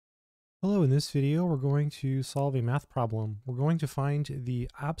Hello, in this video, we're going to solve a math problem. We're going to find the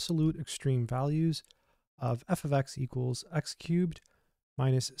absolute extreme values of f of x equals x cubed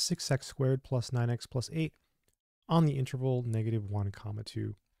minus 6x squared plus 9x plus 8 on the interval -1,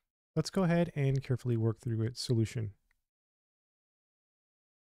 2. Let's go ahead and carefully work through its solution.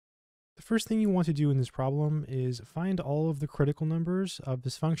 The first thing you want to do in this problem is find all of the critical numbers of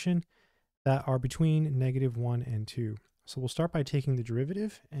this function that are between -1 and 2. So we'll start by taking the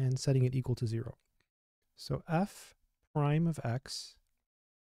derivative and setting it equal to 0. So f prime of x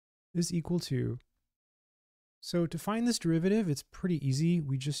is equal to, so to find this derivative, it's pretty easy.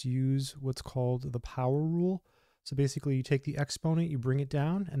 We just use what's called the power rule. So basically you take the exponent, you bring it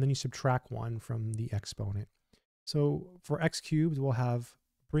down, and then you subtract 1 from the exponent. So for x cubed, we'll have,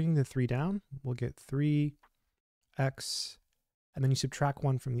 bringing the 3 down, we'll get 3x, and then you subtract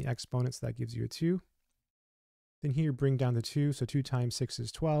 1 from the exponent, so that gives you a 2. Then here bring down the 2, so 2 times 6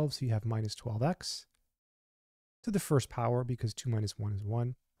 is 12, so you have minus 12x to the first power because 2 minus 1 is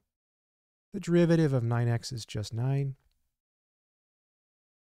 1. The derivative of 9x is just 9.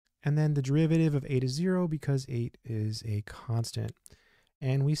 And then the derivative of 8 is 0 because 8 is a constant.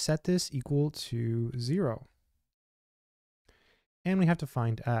 And we set this equal to 0. And we have to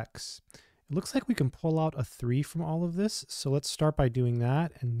find x. It looks like we can pull out a 3 from all of this, so let's start by doing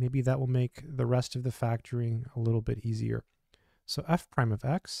that, and maybe that will make the rest of the factoring a little bit easier. So f prime of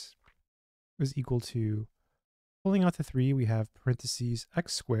x is equal to, pulling out the 3, we have parentheses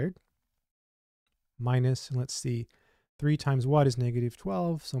x squared minus, and let's see, 3 times what is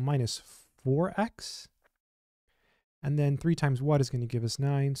 -12, so minus 4x. And then 3 times what is going to give us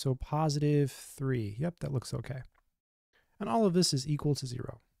 9, so positive 3. Yep, that looks okay. And all of this is equal to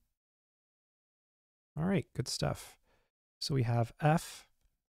 0. All right, good stuff. So we have f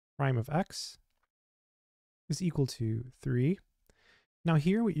prime of x is equal to 3. Now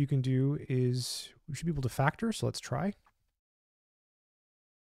here what you can do is, we should be able to factor, so let's try.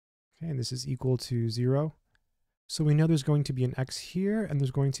 Okay, and this is equal to 0. So we know there's going to be an x here, and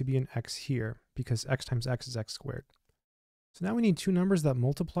there's going to be an x here, because x times x is x squared. So now we need two numbers that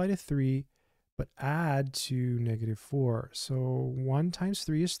multiply to 3, but add to -4. So 1 times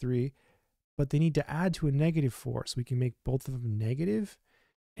 3 is 3, but they need to add to a -4, so we can make both of them negative,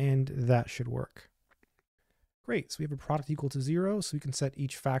 and that should work. Great, so we have a product equal to 0, so we can set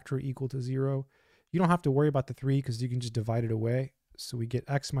each factor equal to 0. You don't have to worry about the 3 because you can just divide it away. So we get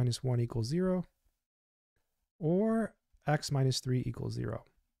x minus 1 equals 0, or x minus 3 equals 0.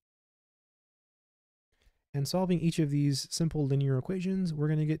 And solving each of these simple linear equations, we're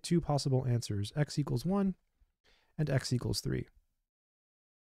going to get two possible answers, x equals 1 and x equals 3.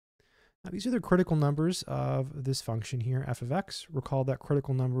 Now, these are the critical numbers of this function here, f of x. Recall that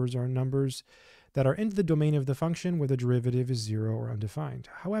critical numbers are numbers that are in the domain of the function where the derivative is 0 or undefined.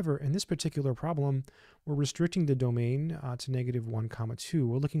 However, in this particular problem, we're restricting the domain to -1, 2.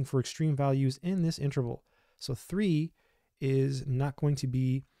 We're looking for extreme values in this interval. So 3 is not going to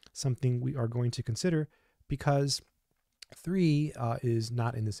be something we are going to consider because 3 is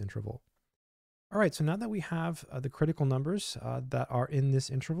not in this interval. All right, so now that we have the critical numbers that are in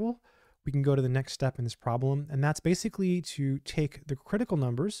this interval, we can go to the next step in this problem, and that's basically to take the critical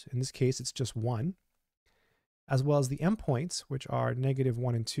numbers, in this case it's just 1, as well as the endpoints, which are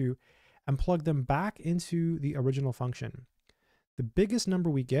 -1 and 2, and plug them back into the original function. The biggest number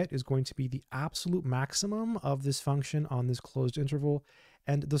we get is going to be the absolute maximum of this function on this closed interval,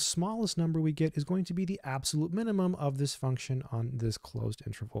 and the smallest number we get is going to be the absolute minimum of this function on this closed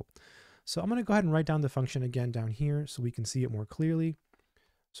interval. So I'm going to go ahead and write down the function again down here so we can see it more clearly.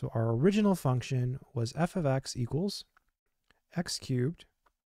 So our original function was f of x equals x cubed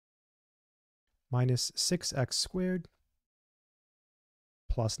minus 6x squared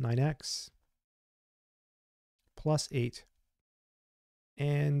plus 9x plus 8.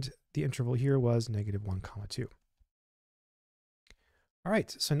 And the interval here was -1, 2. All right,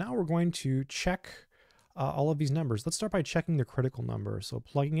 so now we're going to check all of these numbers. Let's start by checking the critical number. So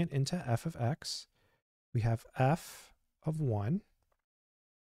plugging it into f of x, we have f of 1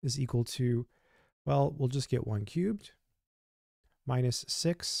 is equal to, well, we'll just get 1 cubed minus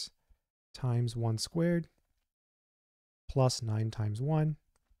 6 times 1 squared plus 9 times 1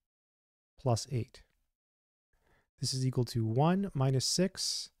 plus 8. This is equal to 1 minus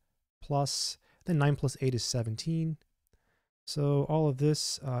 6 plus, then 9 plus 8 is 17. So all of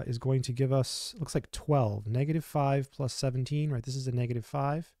this is going to give us, looks like 12. -5 plus 17, right? This is a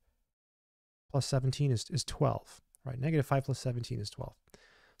 -5 plus 17 is 12, right? -5 plus 17 is 12.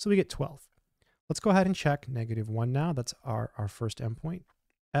 So we get 12. Let's go ahead and check -1 now. That's our first endpoint,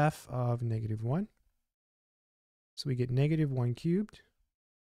 f of -1. So we get -1 cubed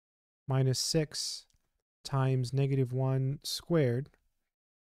minus 6 times negative 1 squared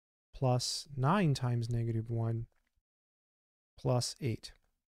plus 9 times negative 1 plus 8.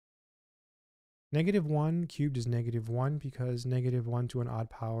 Negative 1 cubed is negative 1 because negative 1 to an odd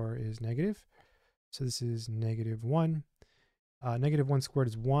power is negative. So this is negative 1. Negative 1 squared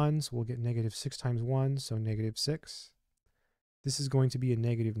is 1, so we'll get negative 6 times 1, so negative 6. This is going to be a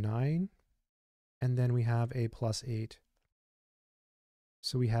negative 9. And then we have a plus 8.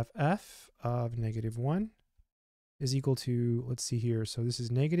 So we have f of negative 1 is equal to, let's see here, so this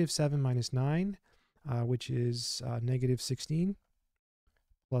is negative 7 minus 9, which is negative 16,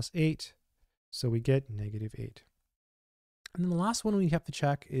 plus 8, so we get negative 8. And then the last one we have to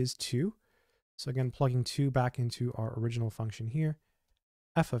check is 2. So again, plugging 2 back into our original function here,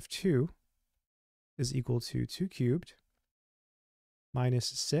 f of 2 is equal to 2 cubed minus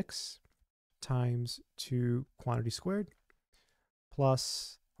 6 times 2 quantity squared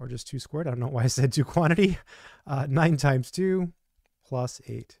plus, or just 2 squared, I don't know why I said 2 quantity, 9 times 2 plus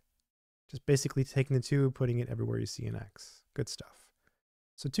 8. Just basically taking the 2, putting it everywhere you see an x. Good stuff.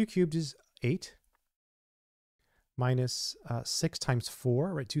 So 2 cubed is 8 minus 6 times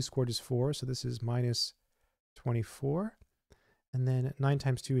 4, right? 2 squared is 4, so this is minus 24. And then 9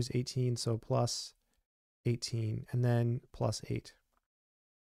 times 2 is 18, so plus 18, and then plus 8.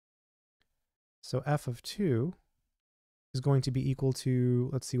 So f of 2 is going to be equal to,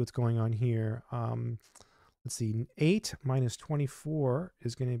 let's see what's going on here. Let's see, 8 minus 24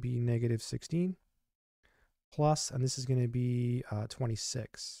 is going to be negative 16 plus, and this is going to be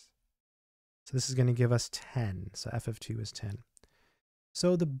 26. So this is going to give us 10. So f of 2 is 10.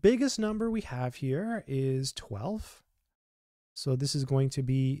 So the biggest number we have here is 12. So this is going to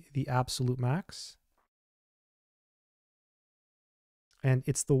be the absolute max. And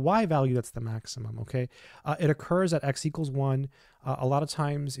it's the y value that's the maximum, okay? It occurs at x equals 1. A lot of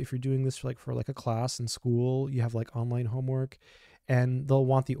times, if you're doing this for a class in school, you have like online homework, and they'll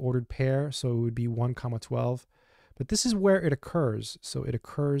want the ordered pair, so it would be 1, 12. But this is where it occurs. So it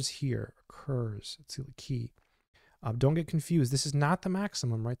occurs here, occurs. It's the key. Don't get confused. This is not the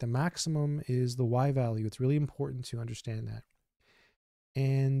maximum, right? The maximum is the y value. It's really important to understand that.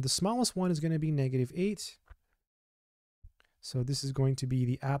 And the smallest one is going to be negative 8. So this is going to be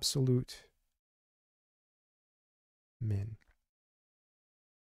the absolute min.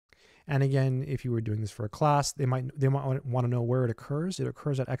 And again, if you were doing this for a class, they might want to know where it occurs. It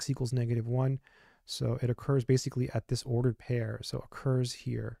occurs at x equals negative 1. So it occurs basically at this ordered pair. So it occurs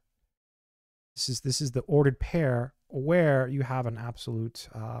here. This is the ordered pair where you have an absolute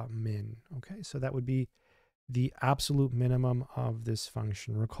min. Okay, so that would be the absolute minimum of this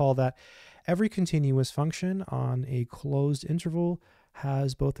function. Recall that every continuous function on a closed interval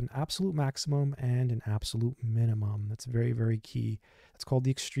has both an absolute maximum and an absolute minimum. That's very, very key. That's called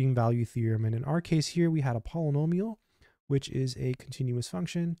the extreme value theorem. And in our case here, we had a polynomial, which is a continuous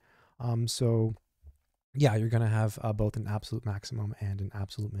function. So yeah, you're going to have both an absolute maximum and an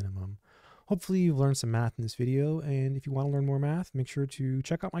absolute minimum. Hopefully you've learned some math in this video, and if you want to learn more math, make sure to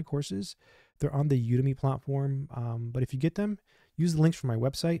check out my courses. They're on the Udemy platform, but if you get them, use the links from my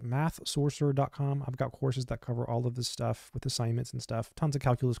website, mathsorcerer.com. I've got courses that cover all of this stuff with assignments and stuff, tons of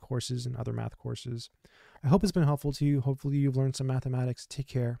calculus courses and other math courses. I hope it's been helpful to you. Hopefully you've learned some mathematics. Take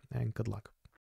care and good luck.